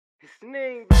It's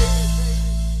name, baby.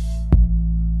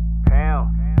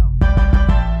 Pound.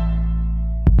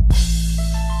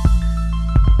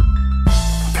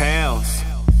 Pounds.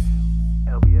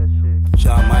 LBS shit.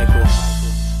 Jon'Michael.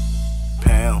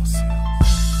 Pounds.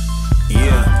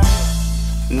 Yeah.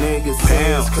 Niggas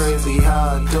say it's crazy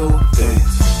how I do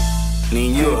things.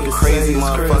 Nino, you a crazy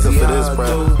motherfucker for this,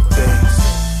 bro.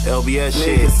 LBS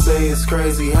shit. Niggas say it's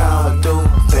crazy how I do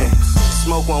things.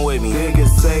 Smoke one with me. Niggas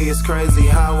say it's crazy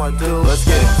how I do. Let's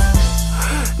get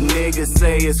it. Niggas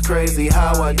say it's crazy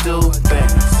how I do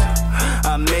things.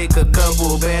 I make a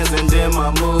couple bands and then my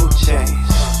mood change.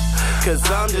 Cause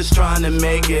I'm just trying to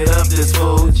make it up this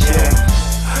food chain,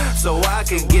 so I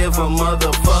could give a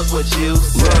motherfuck what you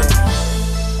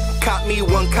say. Cop me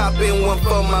one cop and one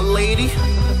for my lady.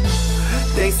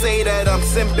 They say that I'm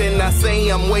simping, I say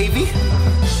I'm wavy.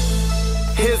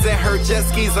 His and her jet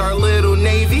skis are little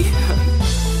navy.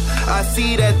 I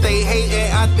see that they hate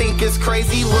and I think it's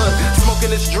crazy. Look, smoking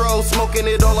this dro, smoking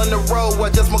it all on the road. I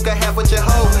just smoke a half with your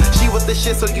hoe. She with the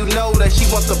shit, so you know that she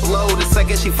wants to blow. The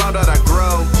second she found out I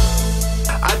grow.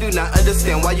 I do not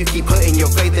understand why you keep putting your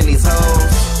faith in these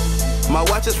hoes. My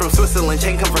watch is from Switzerland,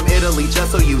 chain come from Italy,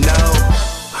 just so you know.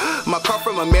 My car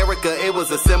from America, it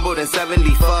was assembled in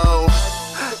 74.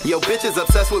 Yo, bitch is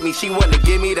obsessed with me, she wanna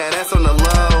give me that ass on the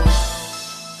low.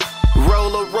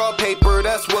 Roll of raw paper,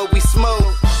 that's what we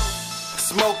smoke.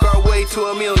 Smoke our way to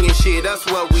a million, shit, that's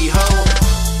what we hope.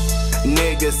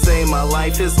 Niggas say my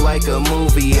life is like a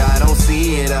movie. I don't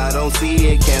see it, I don't see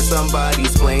it. Can somebody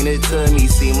explain it to me?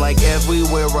 Seem like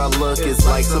everywhere I look, it's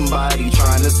like somebody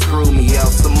trying to screw me out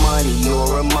some money.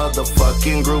 You're a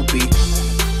motherfucking groupie.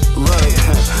 Look,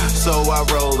 so I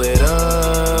roll it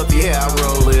up, yeah, I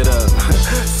roll it up.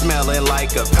 Smelling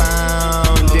like a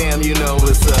pound, damn, you know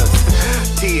it's us.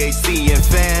 THC and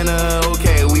Fanta,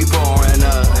 okay, we pouring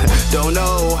up. Don't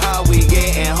know how we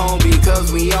getting home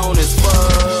because we own as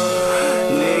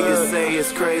fuck. Niggas say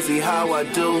it's crazy how I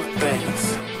do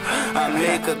things. I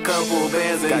make a couple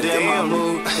bands and then my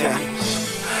mood change.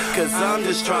 Cause I'm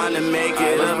just trying to make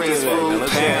it up this food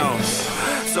pounds,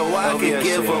 so I could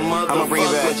give a motherfuck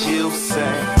what you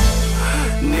say.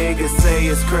 Niggas say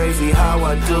it's crazy how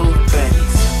I do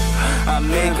things. I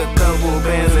make a couple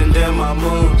bands and then my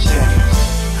mood change.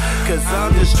 Cause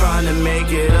I'm just trying to make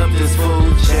it up this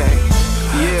food chain,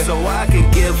 yeah, so I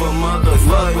could give a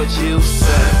motherfuck what you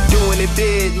say. Doing it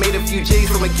big, made a few J's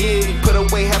from a gig. Put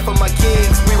away half of my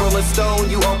gigs. We Rolling Stone,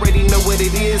 you already know what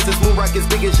it is. This moon rock as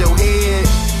big as your head.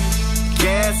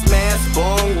 Gas mask,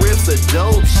 bong rips, a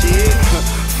dope shit.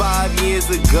 5 years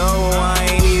ago, I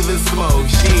ain't even smoke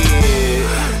shit.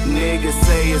 Niggas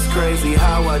say it's crazy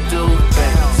how I do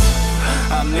things.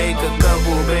 I make a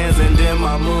couple bands and then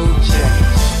my mood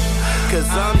change. Cause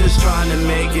I'm just trying to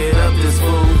make it up this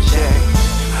food chain,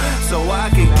 so I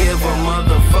could give a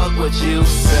motherfuck what you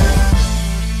say.